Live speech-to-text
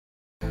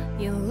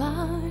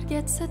Yıllar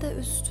geçse de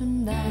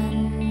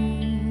üstünden,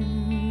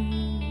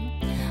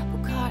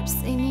 bu kalp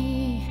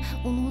seni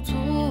unutur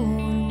mu?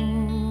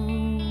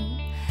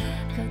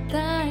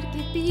 Kader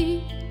gibi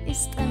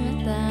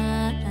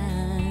istemeden,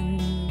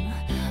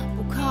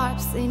 bu kalp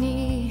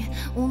seni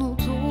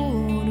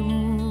unutur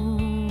mu?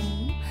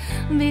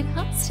 Bir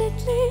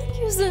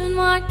hasretlik yüzün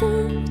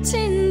vardı,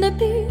 içinde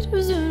bir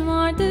hüzün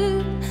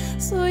vardı,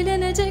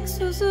 söylenecek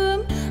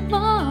sözüm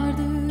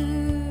vardı.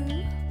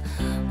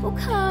 Bu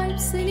kalp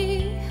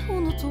seni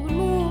unutur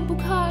mu? Bu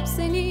kalp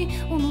seni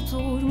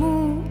unutur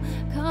mu?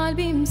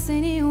 Kalbim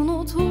seni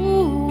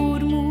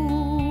unutur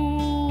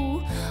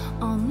mu?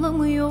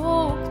 Anlamı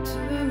yok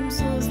tüm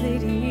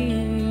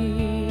sözlerin,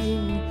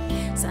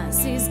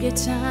 sensiz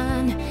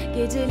geçen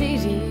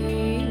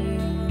gecelerin,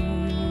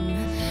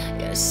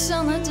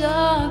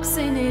 yaşanacak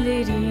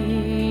senelerin.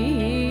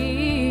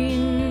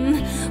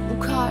 Bu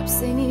kalp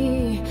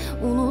seni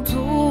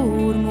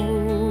unutur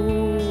mu?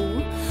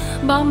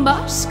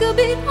 Bambaşka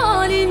bir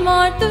halin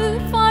vardı,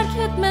 fark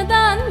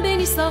etmeden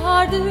beni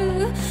sardı,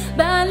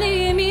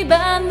 benliğimi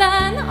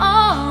benden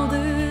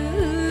aldı.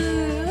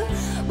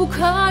 Bu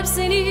kalp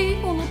seni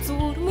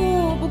unutur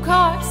mu? Bu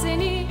kalp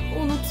seni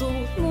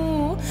unutur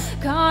mu?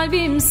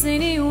 Kalbim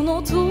seni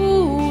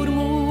unutur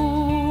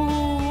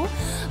mu?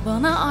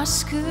 Bana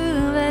aşkı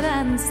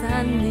veren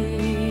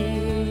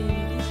sendin,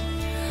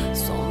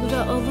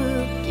 sonra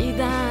alıp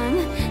giden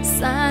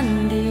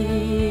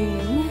sendin.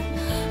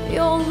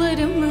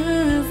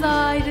 Yollarımız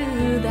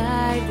ayrı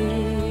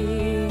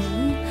derdin.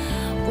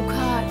 Bu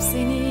kalp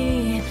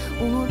seni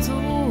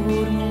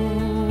unutur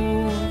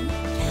mu?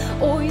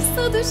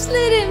 Oysa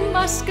düşlerim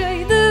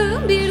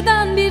başkaydı,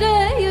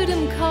 birdenbire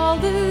yarım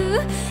kaldı.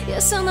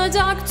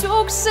 Yaşanacak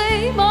çok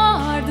şey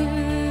vardı.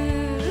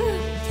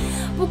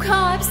 Bu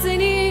kalp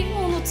seni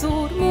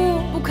unutur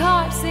mu? Bu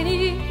kalp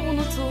seni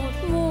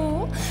unutur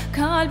mu?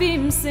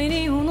 Kalbim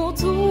seni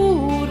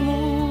unutur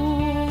mu?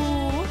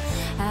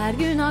 Her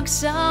gün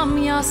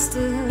akşam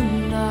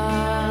yastığında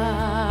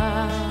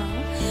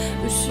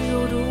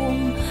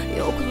üşüyorum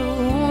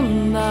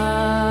yokluğunda,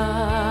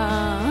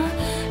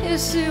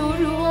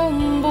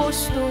 yaşıyorum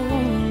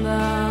boşluğunda.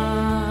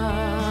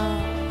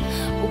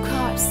 Bu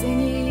kalp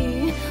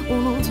seni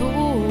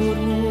unutur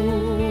mu?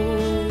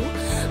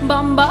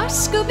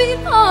 Bambaşka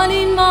bir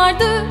halin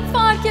vardı,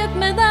 fark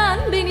etmeden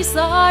beni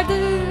sardı,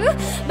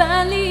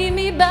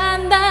 benliğimi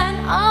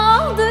benden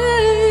aldı.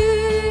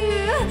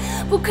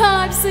 Bu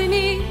kalp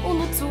seni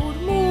unutur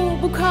mu?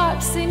 Bu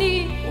kalp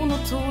seni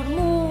unutur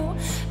mu?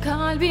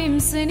 Kalbim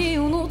seni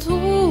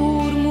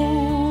unutur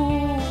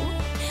mu?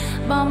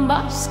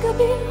 Bambaşka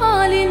bir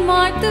halin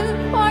vardı,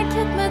 fark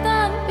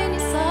etmeden beni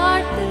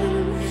sardı,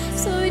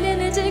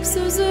 söylenecek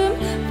sözüm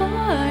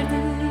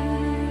vardı.